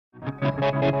Hey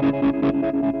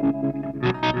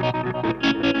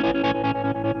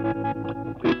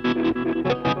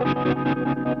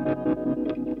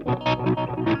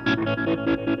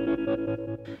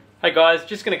guys,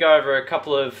 just going to go over a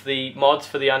couple of the mods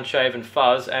for the Unshaven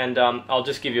Fuzz, and I'll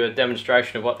just give you a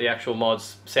demonstration of what the actual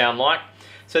mods sound like.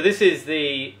 So this is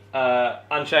the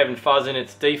Unshaven Fuzz in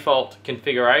its default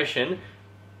configuration.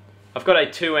 I've got a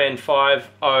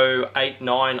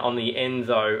 2N5089 on the end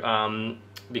though,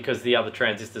 because the other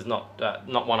transistor's not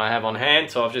one I have on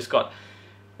hand, so I've just got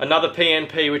another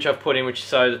PNP which I've put in, which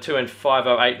so the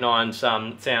 2N5089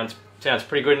 sounds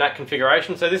pretty good in that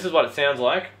configuration. So this is what it sounds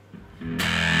like.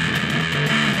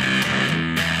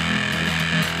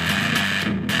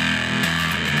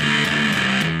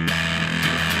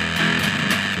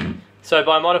 So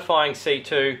by modifying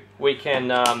C2, we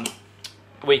can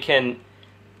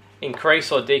increase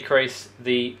or decrease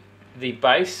the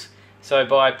bass. So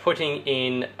by putting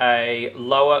in a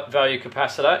lower value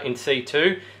capacitor in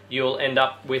C2, you'll end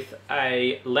up with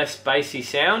a less bassy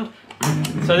sound.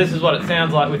 So this is what it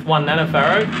sounds like with 1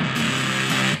 nanofarad.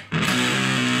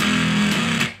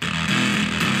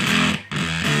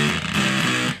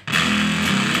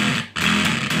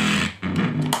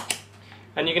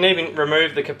 And you can even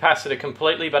remove the capacitor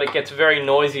completely, but it gets very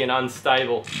noisy and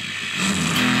unstable.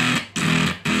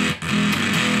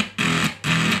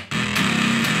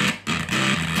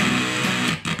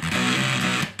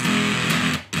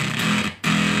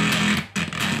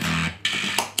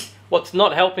 What's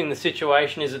not helping the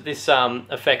situation is that this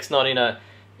effect's not in a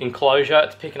enclosure.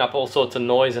 It's picking up all sorts of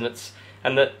noise, and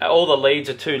all the leads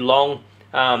are too long.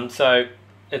 So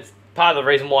it's part of the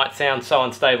reason why it sounds so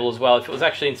unstable as well. If it was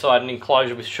actually inside an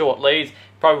enclosure with short leads, it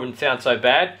probably wouldn't sound so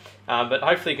bad. But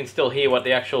hopefully you can still hear what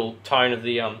the actual tone of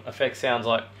the effect sounds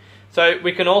like. So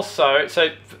we can also,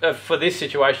 for this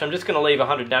situation, I'm just going to leave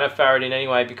 100 nanofarad in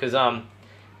anyway, because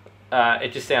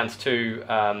it just sounds too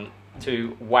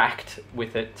whacked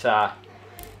with it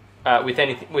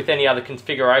with any other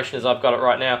configuration as I've got it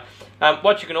right now.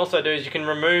 What you can also do is you can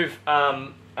remove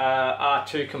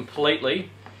R2 completely.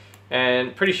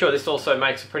 And pretty sure this also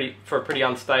makes for a pretty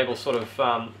unstable sort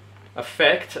of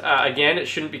effect. Again, it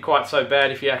shouldn't be quite so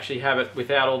bad if you actually have it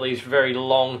without all these very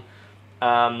long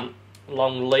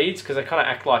leads, because they kind of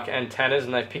act like antennas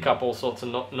and they pick up all sorts of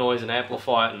noise and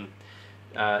amplify it, and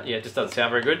yeah, it just doesn't sound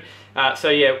very good. So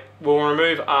yeah, we'll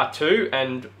remove R2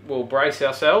 and we'll brace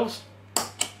ourselves.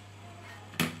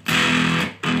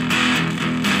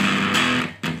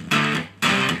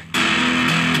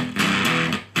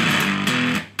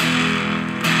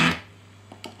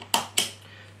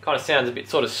 Kind of sounds a bit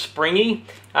sort of springy,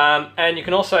 and you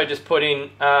can also just put in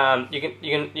you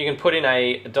can put in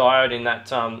a diode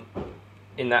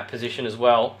in that position as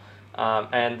well,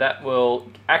 and that will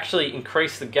actually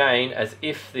increase the gain as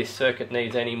if this circuit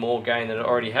needs any more gain than it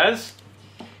already has,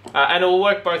 and it will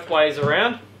work both ways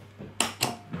around.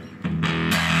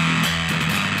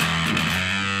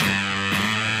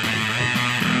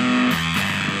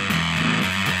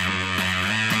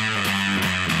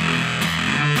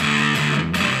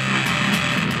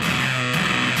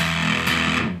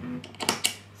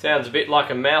 Sounds a bit like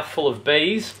a mouthful of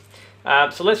bees.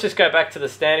 So let's just go back to the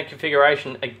standard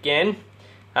configuration again.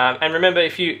 And remember,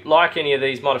 if you like any of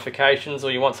these modifications,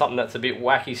 or you want something that's a bit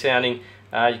wacky sounding,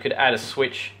 you could add a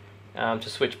switch to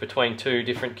switch between two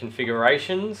different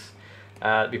configurations.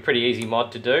 It'd be a pretty easy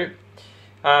mod to do.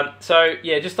 So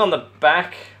yeah, just on the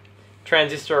back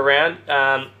transistor around,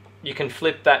 you can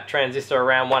flip that transistor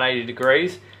around 180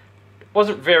 degrees.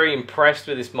 Wasn't very impressed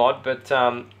with this mod, but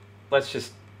let's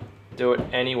just do it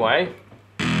anyway.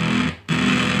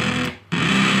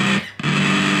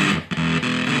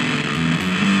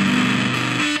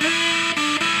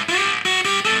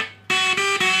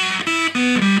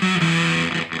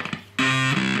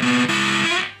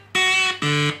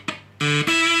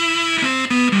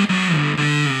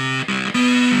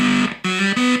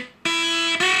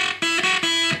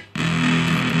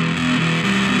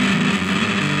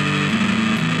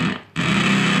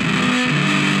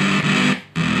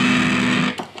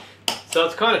 So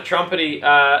it's kind of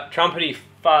trumpety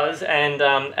fuzz, and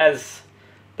as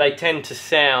they tend to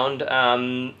sound,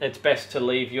 it's best to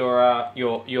leave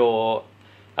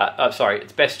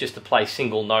it's best just to play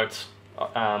single notes,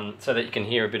 so that you can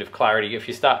hear a bit of clarity. If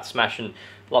you start smashing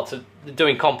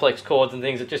doing complex chords and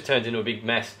things, it just turns into a big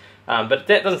mess. But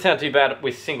that doesn't sound too bad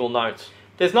with single notes.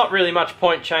 There's not really much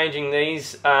point changing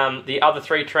these, the other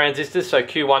three transistors, so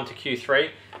Q1 to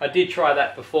Q3. I did try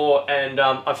that before, and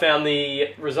I found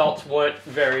the results weren't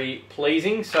very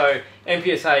pleasing. So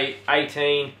MPSA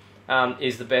 18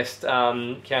 is the best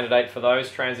candidate for those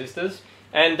transistors.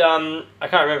 And I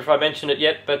can't remember if I mentioned it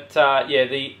yet, but yeah,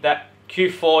 that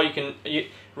Q4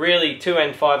 really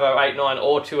 2N5089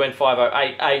 or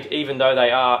 2N5088, even though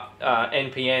they are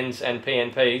NPNs and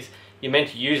PNPs. You're meant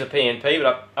to use a PNP,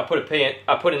 but I put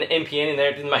an NPN in there.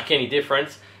 It didn't make any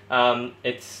difference. I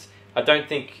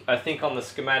think on the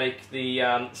schematic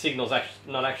the signal's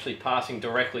not actually passing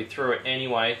directly through it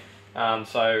anyway,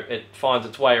 so it finds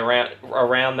its way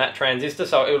around that transistor,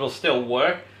 so it'll still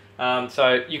work.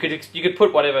 So you could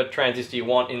put whatever transistor you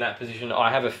want in that position.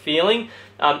 I have a feeling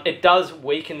it does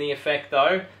weaken the effect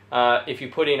though. If you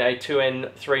put in a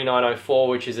 2N3904,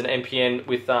 which is an NPN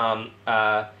with a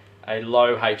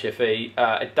low HFE,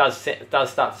 it does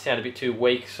start to sound a bit too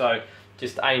weak. So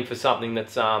just aim for something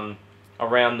that's around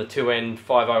the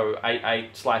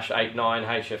 2N5088/89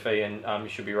 HFE, and you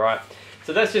should be right.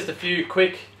 So that's just a few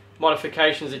quick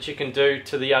modifications that you can do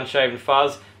to the Unshaven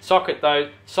Fuzz. Socket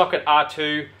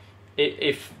R2.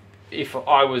 If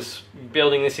I was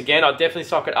building this again, I'd definitely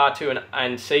socket R2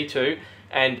 and C2,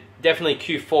 and definitely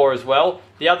Q4 as well.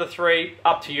 The other three,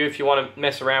 up to you if you want to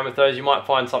mess around with those. You might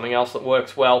find something else that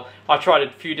works well. I tried a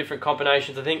few different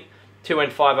combinations. I think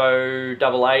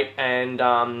 2N5088 and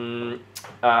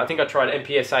I think I tried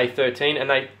MPSA 13, and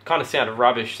they kind of sounded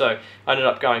rubbish, so I ended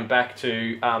up going back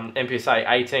to MPSA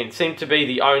 18. It seemed to be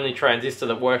the only transistor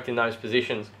that worked in those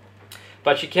positions.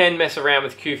 But you can mess around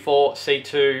with Q4,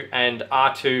 C2 and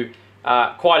R2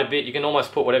 quite a bit. You can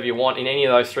almost put whatever you want in any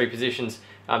of those three positions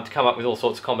to come up with all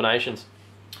sorts of combinations.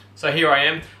 So here I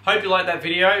am. Hope you liked that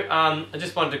video. I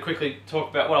just wanted to quickly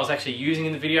talk about what I was actually using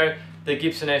in the video. The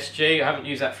Gibson SG, I haven't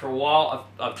used that for a while.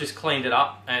 I've just cleaned it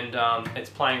up, and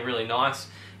it's playing really nice.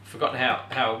 I've forgotten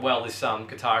how well this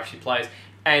guitar actually plays.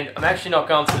 And I'm actually not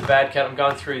going through the Bad Cat, I'm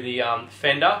going through the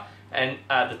Fender and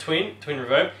the Twin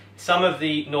Reverb. Some of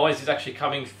the noise is actually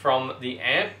coming from the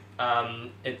amp.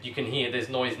 You can hear there's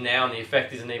noise now and the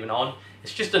effect isn't even on.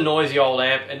 It's just a noisy old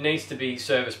amp. It needs to be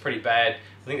serviced pretty bad.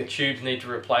 I think the tubes need to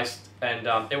be replaced, and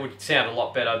it would sound a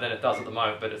lot better than it does at the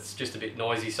moment, but it's just a bit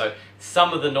noisy. So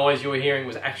some of the noise you were hearing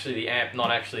was actually the amp,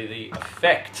 not actually the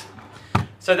effect.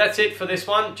 So that's it for this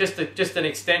one. Just an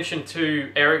extension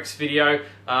to Eric's video.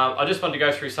 I just wanted to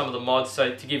go through some of the mods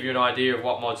to give you an idea of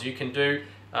what mods you can do.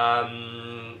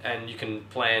 And you can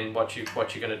plan what you're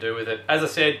going to do with it. As I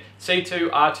said, C2,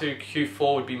 R2,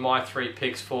 Q4 would be my three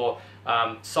picks for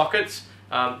sockets.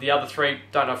 The other three,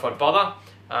 don't know if I'd bother.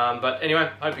 But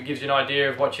anyway, hope it gives you an idea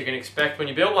of what you can expect when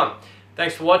you build one.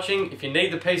 Thanks for watching. If you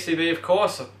need the PCB, of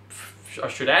course, I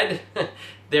should add,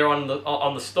 they're on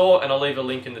the store, and I'll leave a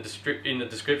link in the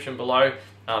description below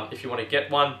if you want to get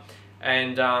one.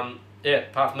 And yeah,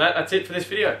 apart from that, that's it for this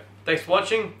video. Thanks for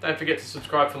watching. Don't forget to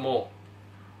subscribe for more.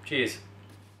 Cheers.